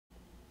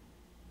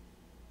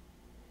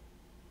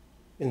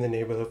In the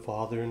name of the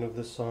Father, and of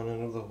the Son,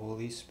 and of the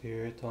Holy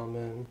Spirit.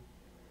 Amen.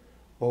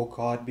 O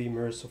God, be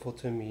merciful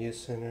to me, a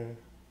sinner.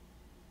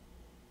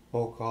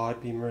 O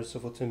God, be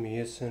merciful to me,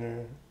 a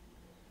sinner.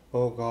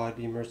 O God,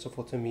 be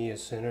merciful to me, a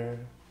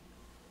sinner.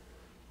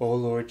 O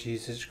Lord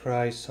Jesus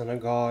Christ, Son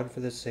of God, for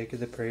the sake of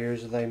the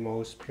prayers of thy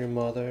most pure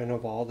Mother and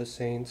of all the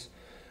saints,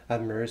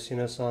 have mercy on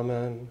us.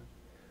 Amen.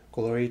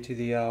 Glory to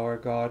thee, our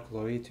God,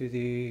 glory to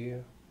thee.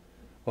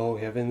 O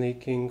heavenly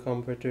King,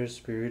 Comforter,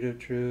 Spirit of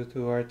truth,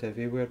 who art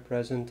everywhere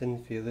present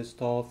and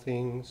fillest all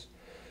things,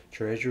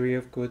 treasury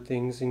of good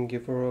things and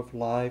giver of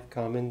life,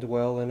 come and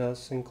dwell in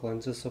us and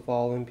cleanse us of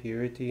all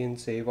impurity and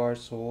save our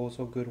souls,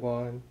 O good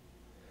one.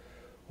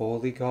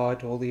 Holy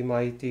God, holy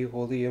mighty,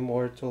 holy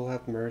immortal,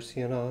 have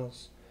mercy on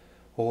us.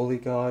 Holy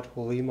God,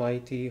 holy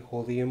mighty,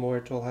 holy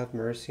immortal, have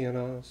mercy on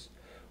us.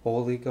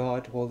 Holy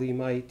God, holy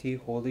mighty,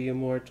 holy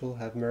immortal,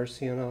 have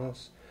mercy on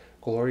us.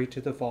 Glory to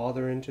the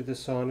Father, and to the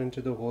Son, and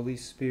to the Holy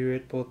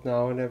Spirit, both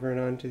now and ever, and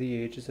unto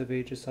the ages of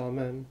ages.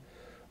 Amen.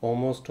 O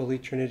most holy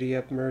Trinity,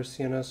 have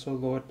mercy on us. O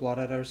Lord, blot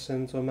out our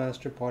sins. O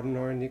Master, pardon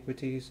our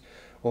iniquities.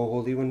 O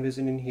Holy One,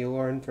 visit and heal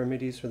our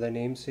infirmities for thy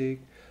name's sake.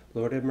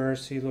 Lord have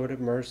mercy, Lord have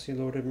mercy,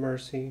 Lord have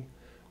mercy.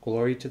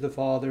 Glory to the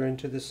Father, and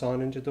to the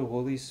Son, and to the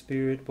Holy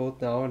Spirit, both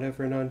now and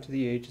ever, and unto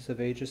the ages of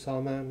ages.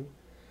 Amen.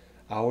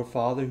 Our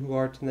Father, who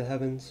art in the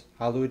heavens,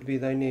 hallowed be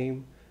thy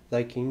name.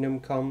 Thy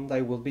kingdom come,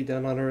 thy will be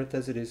done on earth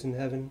as it is in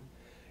heaven.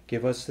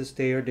 Give us this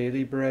day our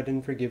daily bread,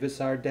 and forgive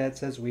us our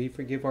debts as we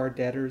forgive our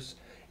debtors.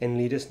 And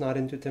lead us not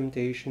into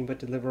temptation, but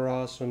deliver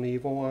us from the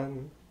evil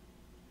one.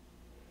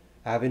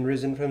 Having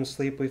risen from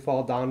sleep, we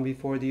fall down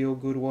before thee, O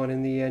good one.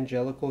 In the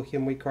angelical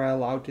hymn we cry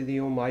aloud to thee,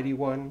 O mighty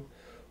one.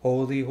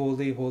 Holy,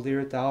 holy, holy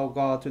art thou,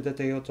 God, through the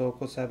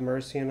Theotokos, have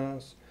mercy on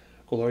us.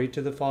 Glory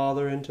to the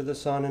Father, and to the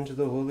Son, and to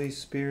the Holy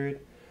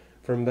Spirit.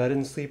 From bed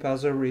and sleep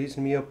hast thou raised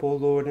me up, O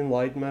Lord,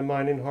 enlighten my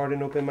mind and heart,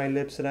 and open my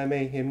lips, that I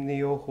may hymn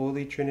thee, O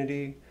Holy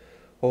Trinity.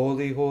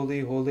 Holy,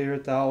 holy, holy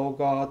art thou, O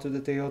God, through the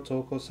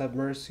Theotokos, have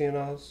mercy on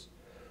us.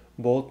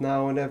 Both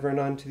now and ever, and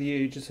unto the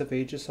ages of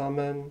ages.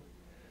 Amen.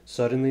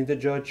 Suddenly the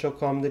judge shall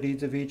come, the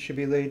deeds of each shall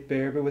be laid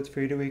bare, but with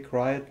fear do we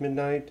cry at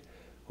midnight.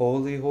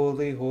 Holy,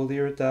 holy, holy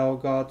art thou,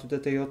 God, through the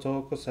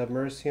Theotokos, have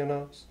mercy on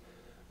us.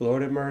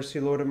 Lord have mercy,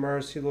 Lord have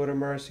mercy, Lord have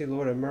mercy,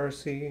 Lord have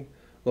mercy.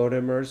 Lord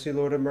have mercy,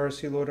 Lord have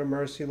mercy, Lord have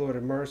mercy, Lord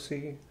have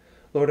mercy.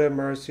 Lord have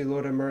mercy,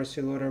 Lord have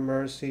mercy, Lord have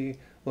mercy,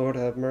 Lord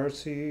have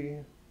mercy.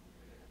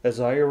 As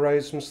I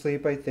arise from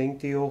sleep, I thank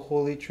thee, O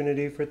Holy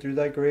Trinity, for through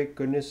thy great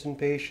goodness and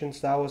patience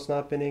thou hast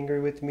not been angry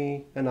with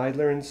me, an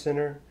idler and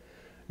sinner,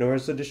 nor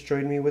hast thou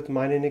destroyed me with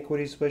mine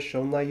iniquities, but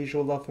shown thy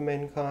usual love for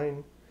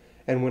mankind.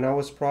 And when I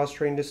was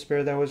prostrate in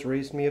despair, thou hast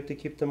raised me up to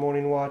keep the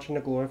morning watch and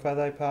to glorify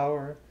thy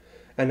power.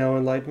 And now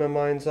enlighten my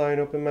mind's eye, and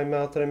open my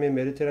mouth, that I may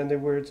meditate on thy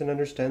words, and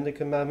understand the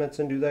commandments,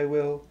 and do thy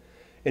will.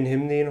 And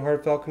hymn thee in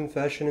heartfelt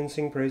confession, and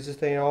sing praises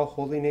to thy all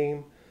holy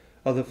name,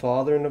 of the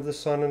Father, and of the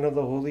Son, and of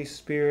the Holy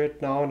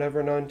Spirit, now and ever,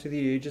 and unto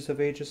the ages of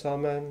ages.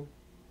 Amen.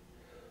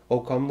 O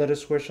come, let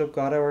us worship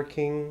God our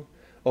King.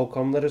 O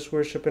come, let us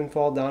worship and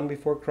fall down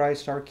before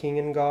Christ our King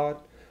and God.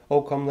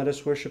 O come, let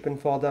us worship and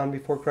fall down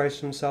before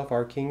Christ himself,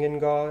 our King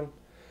and God.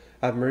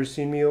 Have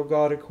mercy on me, O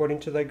God, according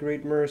to thy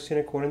great mercy, and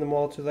according to the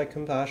multitude of thy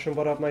compassion,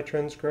 blot out my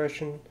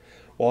transgression.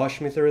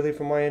 Wash me thoroughly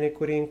from my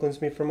iniquity, and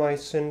cleanse me from my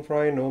sin, for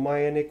I know my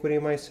iniquity,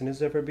 and my sin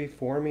is ever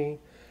before me.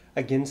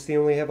 Against thee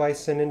only have I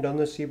sinned, and done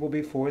this evil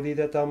before thee,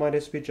 that thou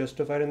mightest be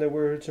justified in thy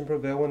words, and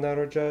prevail when thou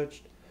art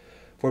judged.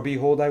 For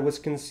behold, I was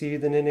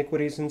conceived in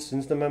iniquities, and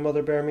sins did my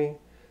mother bear me.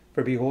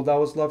 For behold, thou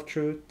hast loved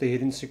truth, the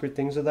hidden secret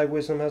things of thy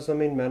wisdom hast thou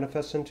made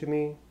manifest unto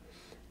me.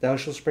 Thou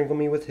shalt sprinkle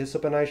me with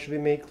hyssop, and I shall be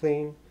made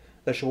clean.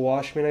 Thou shalt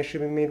wash me, and I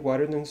shall be made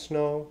whiter than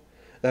snow.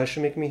 Thou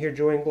shalt make me hear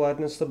joy and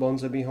gladness, the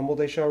bones that be humble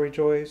they shall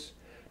rejoice.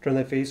 Turn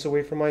thy face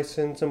away from my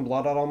sins, and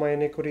blot out all my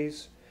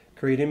iniquities.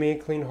 Create in me a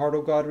clean heart,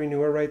 O God,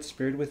 renew a right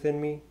spirit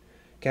within me.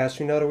 Cast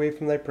me not away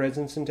from thy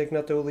presence, and take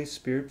not the Holy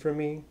Spirit from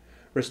me.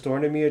 Restore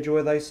unto me a joy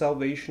of thy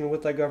salvation, and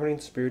with thy governing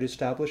spirit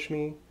establish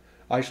me.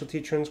 I shall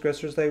teach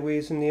transgressors thy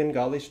ways, and the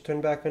ungodly shall turn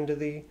back unto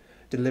thee.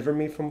 Deliver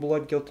me from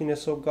blood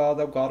guiltiness, O God,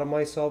 thou God of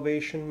my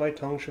salvation. My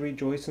tongue shall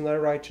rejoice in thy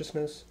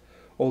righteousness.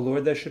 O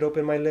Lord, thou should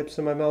open my lips,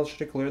 and my mouth should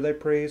declare thy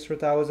praise, for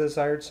thou hast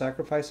desired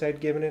sacrifice, I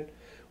had given it.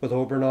 With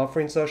whole burnt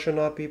offerings thou shalt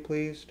not be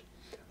pleased.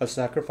 A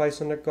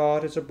sacrifice unto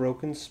God is a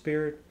broken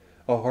spirit.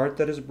 A heart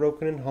that is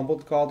broken and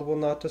humbled God will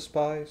not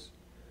despise.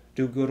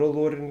 Do good, O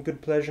Lord, and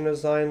good pleasure in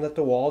Zion, let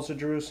the walls of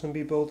Jerusalem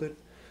be builded.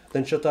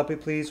 Then shalt thou be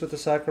pleased with the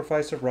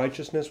sacrifice of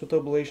righteousness, with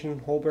oblation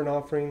and whole burnt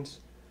offerings.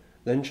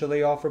 Then shall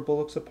they offer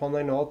bullocks upon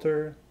thine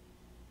altar.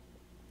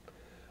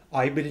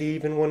 I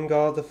believe in one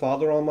God, the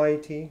Father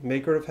Almighty,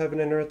 maker of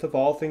heaven and earth, of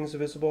all things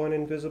visible and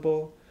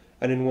invisible,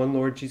 and in one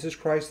Lord Jesus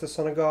Christ, the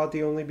Son of God,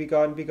 the only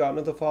begotten, begotten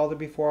of the Father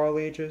before all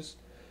ages,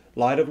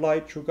 light of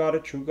light, true God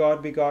of true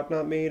God, begotten,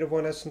 not made, of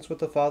one essence with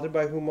the Father,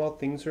 by whom all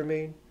things are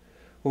made,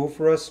 who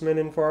for us men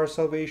and for our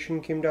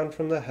salvation came down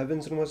from the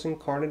heavens, and was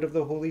incarnate of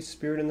the Holy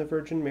Spirit and the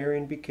Virgin Mary,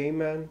 and became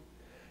man,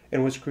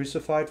 and was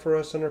crucified for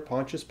us under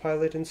Pontius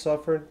Pilate, and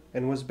suffered,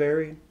 and was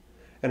buried,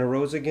 and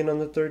arose again on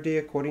the third day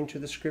according to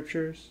the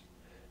Scriptures,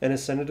 and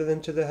ascended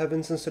into the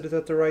heavens, and sitteth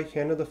at the right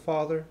hand of the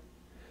Father,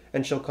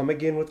 and shall come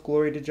again with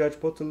glory to judge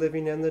both the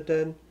living and the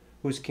dead,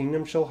 whose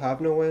kingdom shall have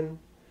no end.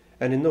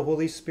 And in the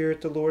Holy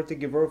Spirit, the Lord, the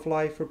giver of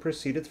life, who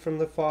proceedeth from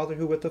the Father,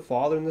 who with the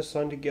Father and the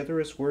Son together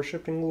is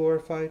worshipped and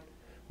glorified,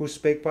 who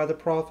spake by the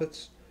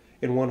prophets.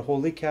 In one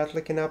holy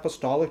Catholic and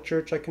Apostolic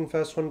Church I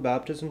confess one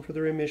baptism for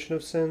the remission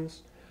of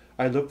sins.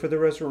 I look for the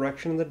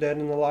resurrection of the dead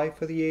and the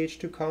life of the age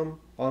to come.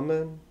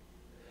 Amen.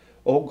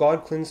 O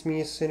God, cleanse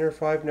me a sinner,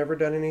 for I have never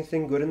done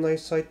anything good in thy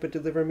sight, but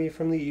deliver me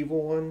from the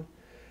evil one.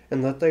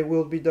 And let thy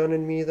will be done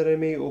in me, that I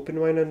may open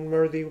mine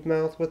unworthy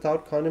mouth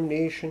without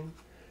condemnation,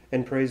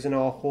 and praise in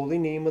all holy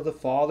name of the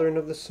Father, and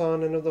of the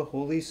Son, and of the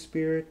Holy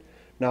Spirit,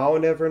 now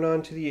and ever and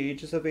unto the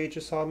ages of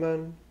ages.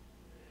 Amen.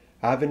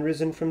 Having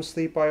risen from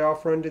sleep, I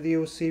offer unto thee,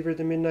 O Saviour,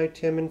 the midnight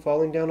hymn, and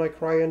falling down I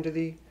cry unto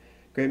thee,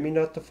 grant me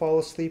not to fall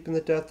asleep in the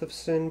death of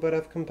sin, but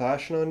have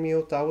compassion on me,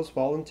 O thou wast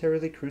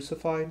voluntarily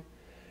crucified,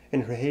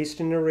 and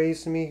hasten to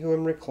raise me, who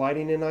am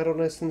reclining in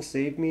idleness, and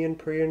save me in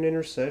prayer and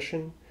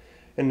intercession.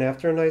 And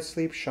after a night's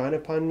sleep, shine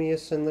upon me a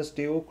sinless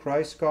day, O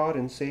Christ God,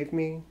 and save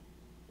me.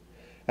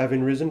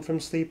 Having risen from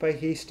sleep, I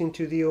hasten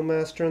to thee, O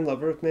Master and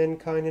lover of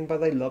mankind, and by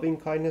thy loving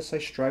kindness I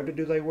strive to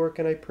do thy work,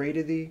 and I pray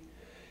to thee,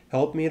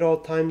 help me at all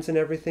times in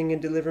everything,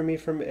 and deliver me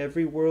from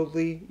every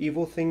worldly,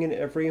 evil thing, and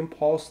every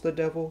impulse of the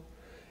devil,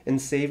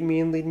 and save me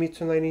and lead me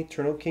to thine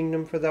eternal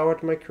kingdom, for thou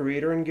art my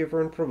Creator and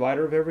giver and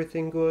provider of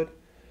everything good.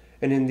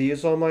 And in thee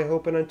is all my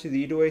hope, and unto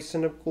thee do I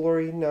send up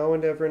glory, now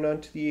and ever, and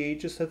unto the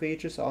ages of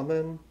ages.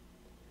 Amen.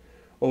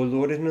 O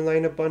Lord, in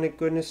thine abundant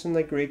goodness and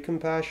thy great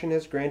compassion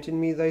hast granted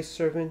me, thy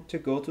servant, to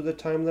go through the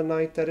time of the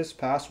night that is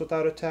passed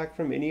without attack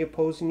from any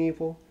opposing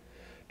evil.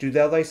 Do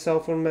thou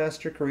thyself, O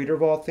Master, Creator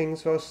of all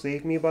things,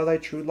 vouchsafe me by thy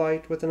true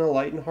light, with an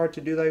enlightened heart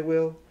to do thy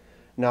will,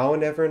 now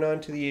and ever, and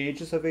unto the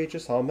ages of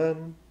ages.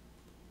 Amen.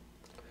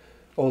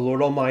 O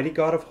Lord, Almighty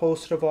God of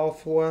hosts of all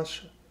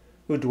flesh,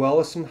 who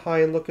dwellest in high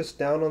and lookest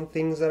down on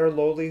things that are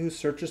lowly, who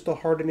searchest the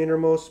heart and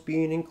innermost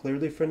being, and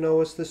clearly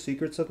foreknowest the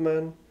secrets of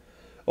men,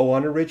 O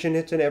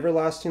unoriginate and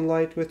everlasting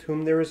light, with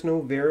whom there is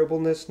no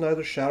variableness,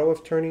 neither shadow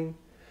of turning,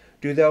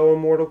 do thou, O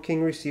immortal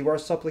King, receive our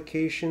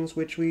supplications,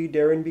 which we,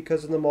 daring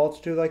because of the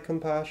multitude of thy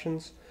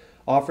compassions,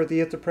 offer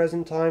thee at the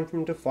present time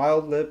from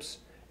defiled lips,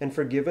 and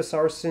forgive us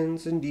our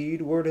sins in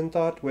deed, word, and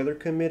thought, whether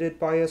committed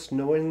by us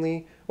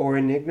knowingly or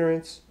in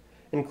ignorance,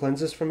 and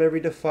cleanse us from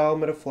every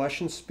defilement of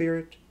flesh and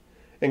spirit,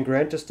 and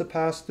grant us to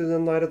pass through the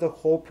night of the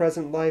whole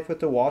present life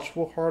with a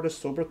watchful heart, a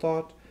sober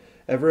thought,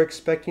 ever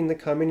expecting the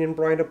coming and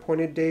bright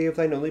appointed day of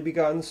thine only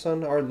begotten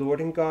Son, our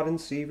Lord and God and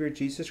Saviour,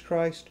 Jesus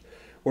Christ,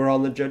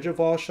 whereon the Judge of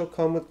all shall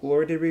come with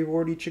glory to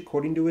reward each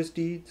according to his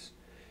deeds.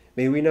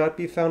 May we not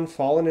be found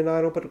fallen and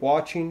idle, but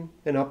watching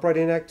and upright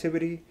in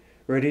activity,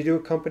 ready to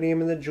accompany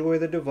him in the joy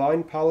of the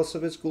divine palace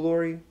of his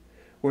glory,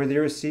 where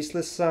there is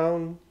ceaseless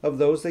sound of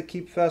those that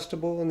keep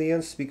festival, and the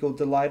unspeakable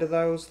delight of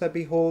those that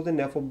behold the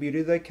ineffable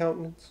beauty of thy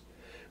countenance.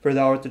 For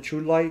thou art the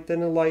true light that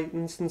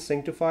enlightens and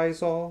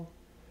sanctifies all,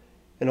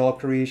 and all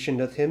creation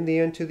doth hymn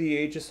thee unto the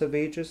ages of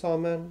ages.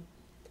 Amen.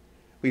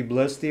 We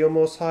bless thee, O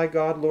most high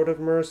God, Lord of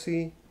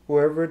mercy, who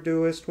ever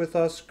doest with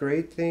us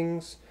great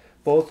things,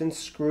 both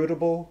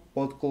inscrutable,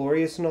 both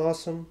glorious and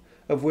awesome,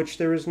 of which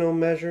there is no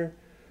measure,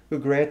 who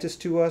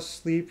grantest to us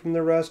sleep from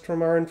the rest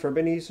from our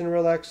infirmities, and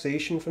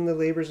relaxation from the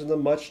labors of the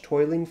much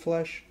toiling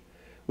flesh.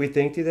 We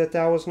thank thee that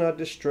thou hast not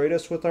destroyed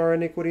us with our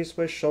iniquities,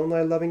 but shown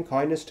thy loving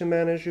kindness to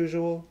man as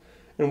usual,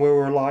 and where we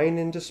were lying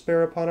in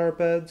despair upon our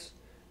beds,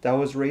 thou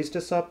hast raised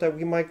us up that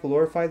we might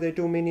glorify thy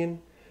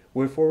dominion.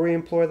 Wherefore we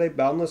implore thy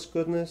boundless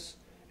goodness.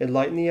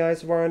 Enlighten the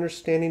eyes of our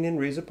understanding, and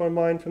raise up our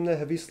mind from the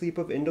heavy sleep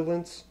of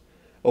indolence.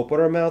 Open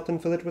our mouth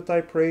and fill it with thy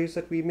praise,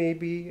 that we may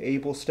be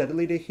able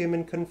steadily to hymn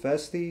and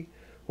confess thee,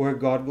 who art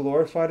God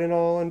glorified in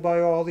all, and by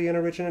all the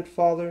unoriginate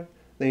Father,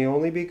 the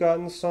only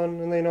begotten Son,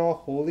 and thine all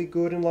holy,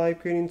 good, and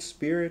life-creating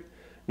Spirit,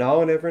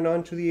 now and ever and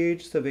unto the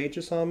ages of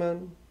ages.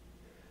 Amen.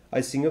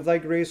 I sing of thy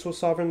grace, O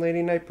sovereign Lady,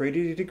 and I pray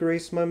to thee to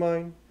grace my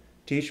mind.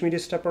 Teach me to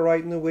step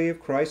aright in the way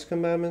of Christ's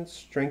commandments.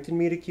 Strengthen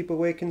me to keep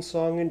awake in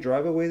song, and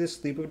drive away the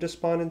sleep of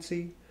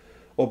despondency.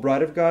 O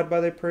Bride of God,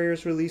 by thy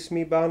prayers release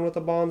me, bound with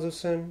the bonds of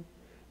sin.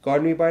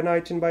 Guard me by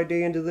night and by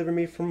day, and deliver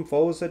me from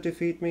foes that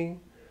defeat me.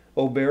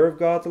 O Bearer of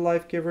God, the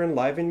life-giver,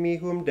 enliven me,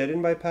 who am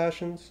deadened by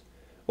passions.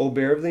 O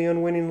Bearer of the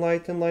unwinning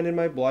light, enlighten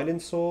my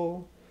blinded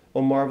soul.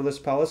 O marvelous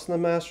palace of the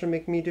Master,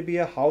 make me to be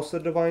a house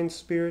of the divine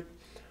Spirit.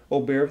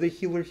 O Bearer of the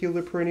heal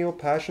the perennial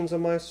passions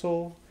of my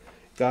soul.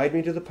 Guide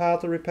me to the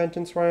path of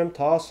repentance, where I am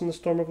tossed in the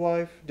storm of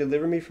life.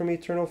 Deliver me from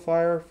eternal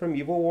fire, from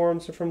evil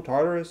worms, and from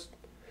Tartarus.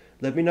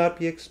 Let me not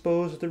be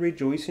exposed to the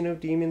rejoicing of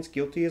demons,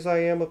 guilty as I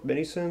am of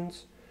many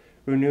sins.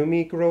 Renew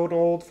me, grown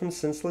old, from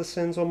senseless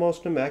sins, O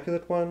most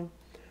immaculate one.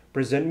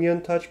 Present me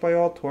untouched by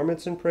all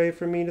torments, and pray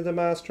for me to the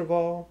Master of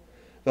all.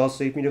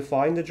 Vouchsafe me to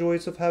find the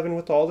joys of heaven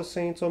with all the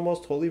saints, O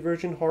most holy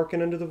Virgin.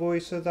 Hearken unto the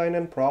voice of thine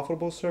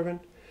unprofitable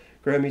servant.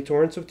 Grant me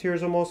torrents of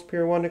tears, O most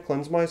pure one, to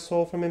cleanse my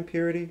soul from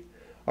impurity.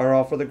 I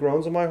offer the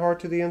groans of my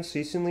heart to thee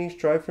unceasingly.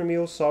 Strive for me,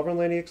 O sovereign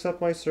Lady,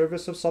 accept my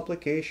service of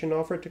supplication,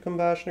 offer it to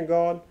compassionate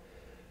God.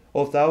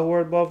 O thou who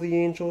art above the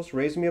angels,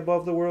 raise me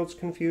above the world's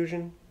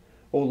confusion.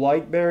 O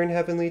light-bearing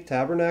heavenly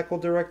tabernacle,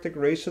 direct the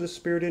grace of the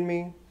Spirit in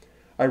me.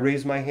 I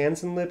raise my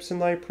hands and lips in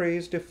thy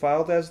praise,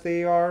 defiled as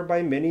they are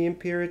by many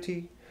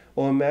impurity.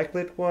 O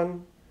Immaculate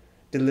One,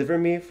 deliver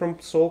me from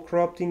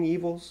soul-corrupting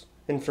evils,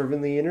 and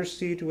fervently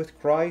intercede with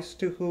Christ,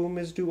 to whom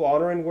is due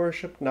honor and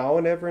worship, now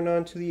and ever and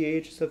unto the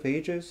ages of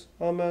ages.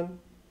 Amen.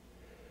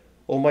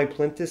 O my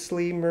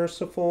plenteously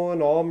merciful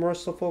and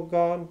all-merciful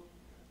God,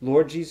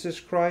 Lord Jesus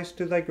Christ,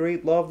 to thy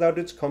great love thou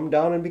didst come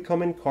down and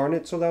become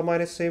incarnate, so thou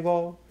mightest save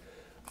all.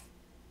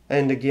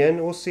 And again,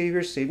 O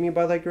Saviour, save me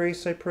by thy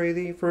grace, I pray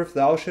thee, for if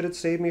thou shouldst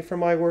save me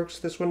from my works,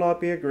 this would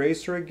not be a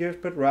grace or a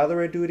gift, but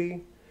rather a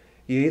duty.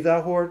 Yea,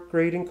 thou who art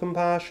great in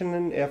compassion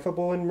and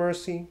effable in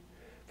mercy,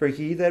 for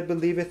he that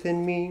believeth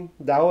in me,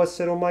 thou hast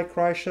said, O my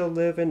Christ, shall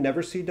live and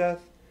never see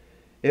death.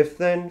 If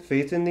then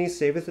faith in thee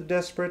saveth the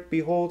desperate,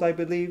 behold, I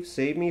believe,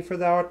 save me, for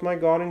thou art my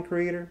God and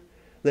Creator.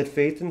 Let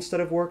faith instead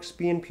of works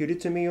be imputed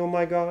to me, O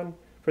my God,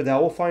 for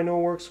thou wilt find no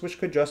works which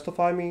could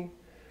justify me.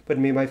 But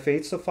may my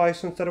faith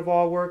suffice instead of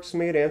all works,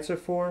 may it answer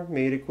for,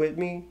 may it acquit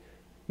me,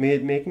 may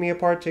it make me a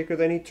partaker of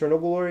thine eternal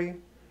glory.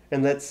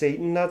 And let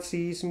Satan not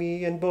seize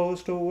me and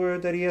boast, O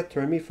word, that he hath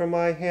turned me from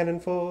my hand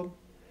and fold.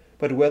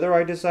 But whether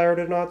I desire it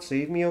or not,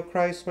 save me, O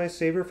Christ, my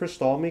Saviour,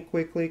 forestall me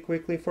quickly,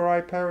 quickly, for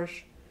I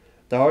perish.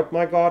 Thou art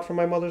my God from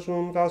my mother's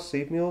womb,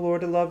 vouchsafe me, O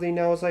Lord, to love thee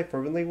now as I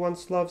fervently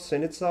once loved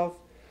sin itself,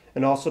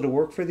 and also to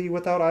work for thee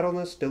without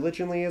idleness,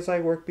 diligently as I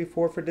worked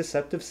before for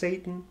deceptive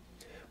Satan.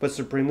 But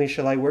supremely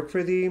shall I work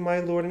for thee, my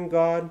Lord and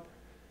God,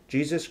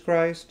 Jesus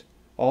Christ,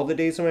 all the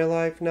days of my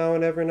life, now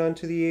and ever and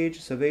unto the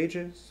ages of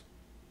ages.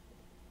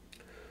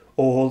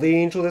 O holy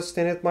angel that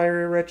standeth my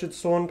wretched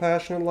soul and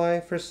passionate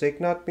life,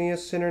 forsake not me a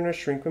sinner, nor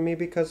shrink from me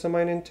because of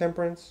mine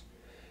intemperance.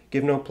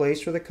 Give no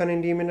place for the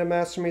cunning demon to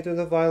master me through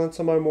the violence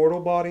of my mortal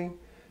body.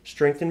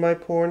 Strengthen my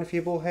poor and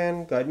feeble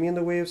hand, guide me in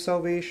the way of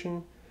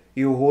salvation.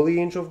 You, holy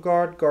angel of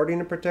God, guardian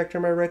and protector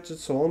of my wretched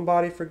soul and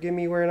body, forgive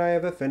me wherein I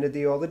have offended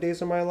thee all the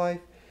days of my life.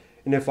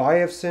 And if I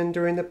have sinned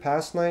during the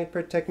past night,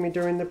 protect me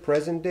during the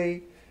present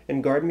day,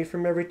 and guard me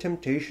from every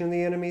temptation of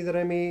the enemy, that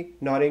I may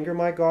not anger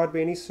my God by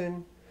any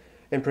sin.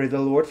 And pray the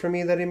Lord for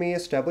me, that he may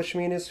establish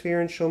me in his fear,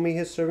 and show me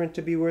his servant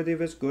to be worthy of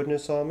his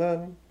goodness.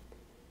 Amen.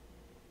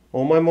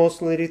 O my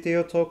most Lady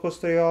Theotokos,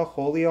 three all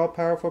holy,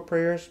 all-powerful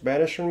prayers,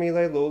 banish from me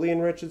thy lowly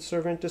and wretched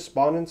servant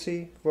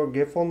despondency,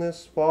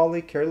 forgetfulness,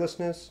 folly,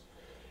 carelessness,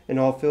 and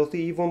all filthy,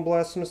 evil, and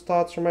blasphemous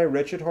thoughts from my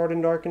wretched heart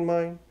and darkened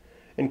mind,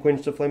 and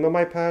quench the flame of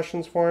my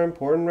passions, for I am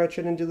poor and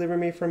wretched, and deliver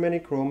me from many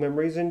cruel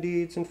memories and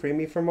deeds, and free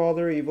me from all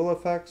their evil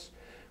effects.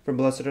 For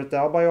blessed art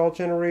thou by all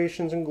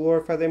generations, and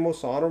glorify thy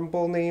most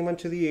honorable name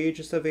unto the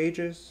ages of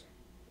ages.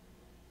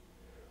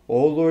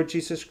 O Lord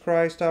Jesus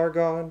Christ, our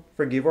God,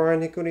 forgive our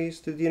iniquities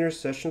through the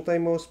intercession of thy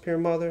most pure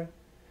Mother.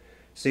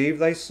 Save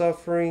thy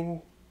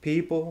suffering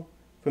people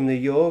from the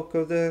yoke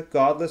of the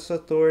godless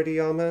authority.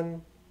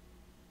 Amen.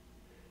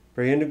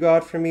 Pray unto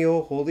God for me,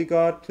 O holy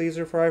God,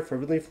 pleaser, for I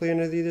fervently flee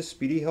unto thee, the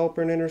speedy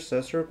helper and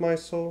intercessor of my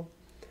soul.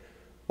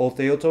 O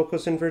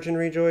Theotokos and Virgin,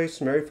 rejoice,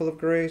 Mary full of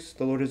grace,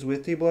 the Lord is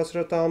with thee, blessed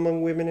art thou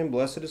among women, and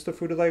blessed is the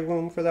fruit of thy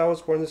womb, for thou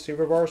wast born the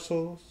Saviour of our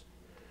souls.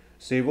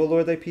 Save, O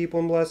Lord, thy people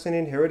in blessing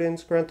and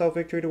inheritance, grant thou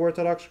victory to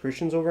Orthodox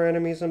Christians over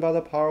enemies, and by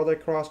the power of thy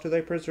cross do thy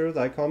preserve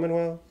thy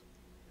commonwealth.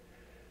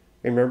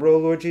 Remember, O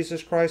Lord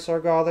Jesus Christ,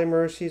 our God, thy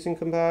mercies and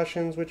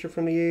compassions, which are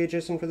from the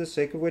ages, and for the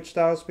sake of which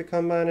thou hast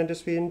become man, and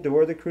didst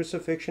endure the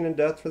crucifixion and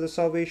death for the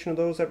salvation of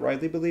those that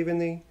rightly believe in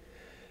thee.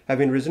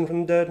 Having risen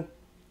from the dead,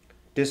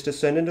 didst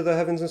ascend into the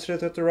heavens, and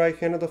sittest at the right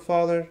hand of the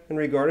Father, and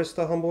regardest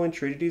the humble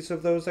entreaties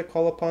of those that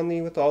call upon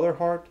thee with all their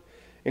heart.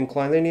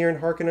 Incline thine ear and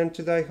hearken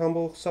unto thy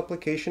humble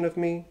supplication of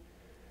me,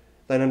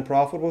 thine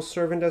unprofitable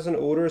servant, as an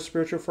odor of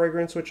spiritual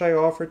fragrance which I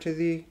offer to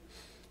thee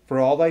for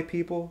all thy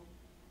people.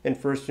 And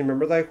first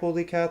remember thy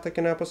holy Catholic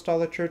and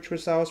Apostolic Church,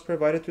 which thou hast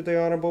provided through thy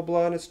honorable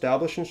blood.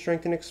 Establish and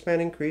strengthen,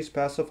 expand, increase,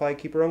 pacify,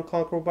 keep her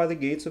unconquerable by the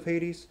gates of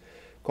Hades.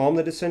 Calm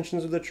the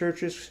dissensions of the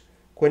churches,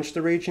 quench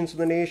the ragings of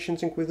the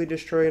nations, and quickly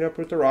destroy and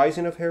uproot the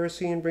rising of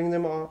heresy, and bring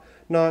them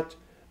not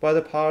by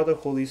the power of the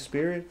Holy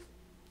Spirit.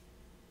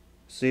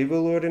 Save,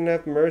 O Lord, and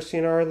have mercy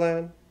in our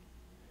land,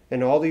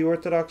 and all the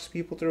Orthodox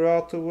people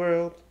throughout the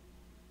world.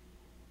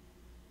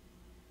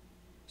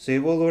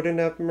 Save, O Lord, and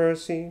have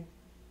mercy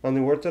on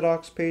the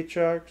Orthodox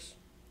patriarchs,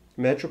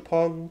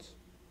 metropolitans,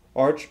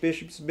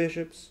 archbishops,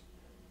 bishops,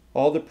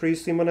 all the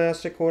priestly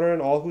monastic order,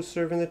 and all who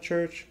serve in the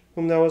church,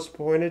 whom thou hast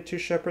appointed to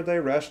shepherd thy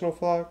rational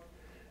flock,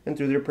 and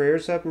through their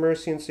prayers have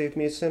mercy, and save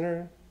me a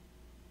sinner.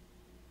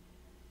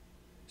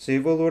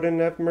 Save, O Lord,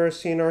 and have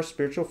mercy on our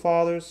spiritual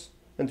fathers,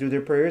 and through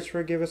their prayers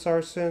forgive us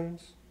our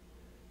sins.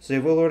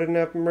 Save, O Lord, and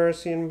have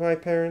mercy on my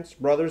parents,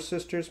 brothers,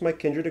 sisters, my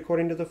kindred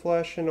according to the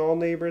flesh, and all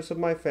neighbors of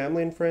my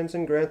family and friends,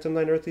 and grant them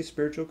thine earthly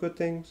spiritual good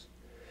things.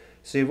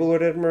 Save, O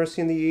Lord, have mercy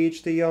on the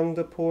aged, the young,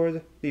 the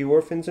poor, the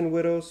orphans and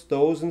widows,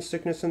 those in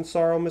sickness and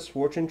sorrow,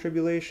 misfortune,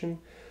 tribulation,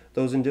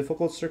 those in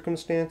difficult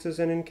circumstances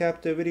and in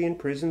captivity, in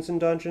prisons and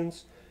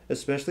dungeons,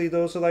 especially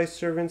those of thy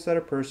servants that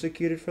are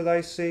persecuted for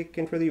thy sake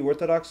and for the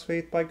Orthodox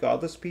faith by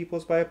godless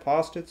peoples, by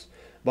apostates,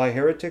 by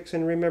heretics,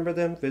 and remember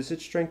them, visit,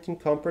 strengthen,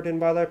 comfort, and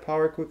by thy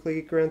power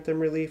quickly grant them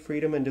relief,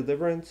 freedom, and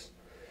deliverance.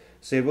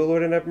 Save, O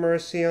Lord, and have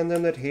mercy on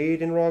them that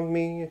hate and wrong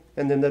me,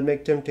 and them that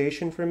make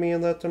temptation for me,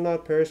 and let them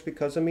not perish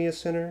because of me, a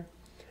sinner.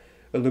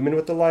 Illumine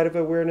with the light of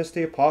awareness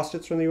the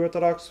apostates from the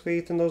Orthodox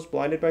faith and those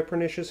blinded by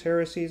pernicious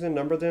heresies, and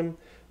number them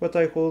with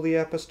thy holy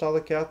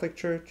apostolic Catholic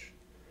Church.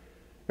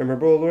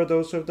 Remember, O Lord,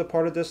 those who have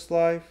departed this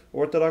life,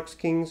 Orthodox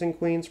kings and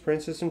queens,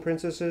 princes and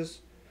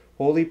princesses,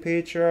 holy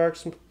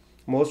patriarchs,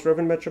 most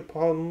reverend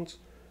metropolitans,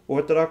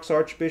 Orthodox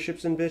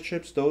archbishops and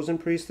bishops, those in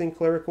priestly and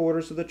clerical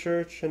orders of the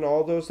Church, and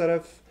all those that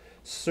have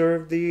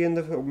served thee in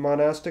the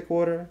monastic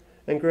order,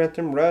 and grant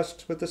them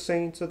rest with the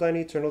saints of thine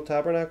eternal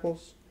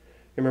tabernacles.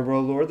 Remember,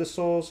 O Lord, the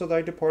souls of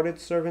thy departed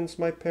servants,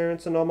 my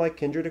parents, and all my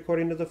kindred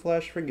according to the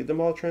flesh. Forgive them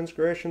all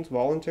transgressions,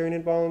 voluntary and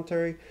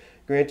involuntary,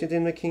 granting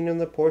them the kingdom,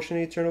 the portion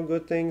of eternal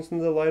good things,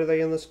 and the light of thy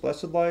endless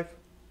blessed life.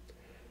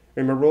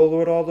 Remember, O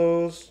Lord,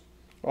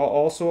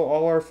 also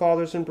all our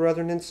fathers and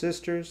brethren and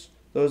sisters,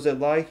 those that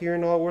lie here,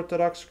 and all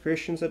Orthodox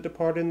Christians that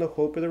departed in the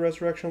hope of the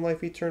resurrection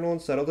life eternal,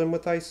 and settle them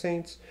with thy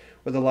saints,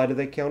 where the light of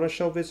thy countenance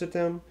shall visit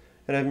them,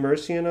 and have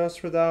mercy on us,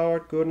 for thou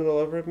art good and the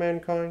lover of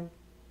mankind.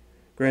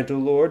 Grant, O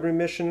Lord,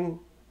 remission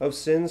of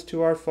sins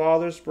to our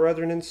fathers,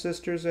 brethren, and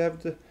sisters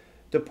that have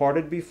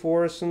departed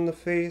before us in the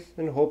faith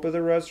and hope of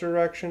the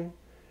resurrection,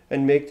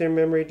 and make their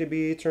memory to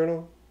be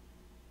eternal.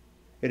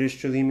 It is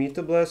truly meet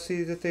to bless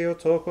thee, the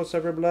Theotokos,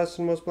 ever blessed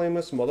and most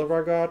blameless, Mother of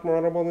our God, more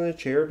honorable than the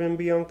cherubim,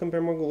 beyond compare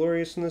more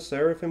glorious than the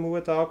seraphim, who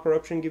without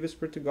corruption giveth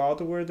birth to God,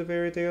 the Word, the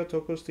very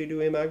Theotokos, thee do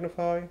we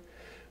magnify.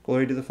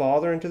 Glory to the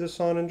Father, and to the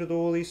Son, and to the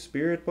Holy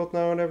Spirit, both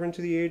now and ever, and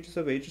to the ages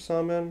of ages.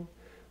 Amen.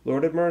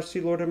 Lord have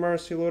mercy, Lord have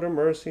mercy, Lord have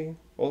mercy.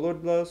 O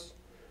Lord bless.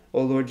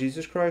 O Lord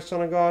Jesus Christ,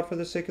 Son of God, for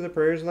the sake of the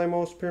prayers of thy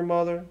most pure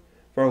Mother,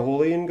 for our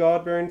holy and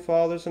God-bearing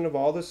fathers, and of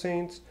all the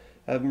saints,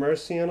 have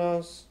mercy on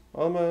us.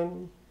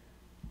 Amen.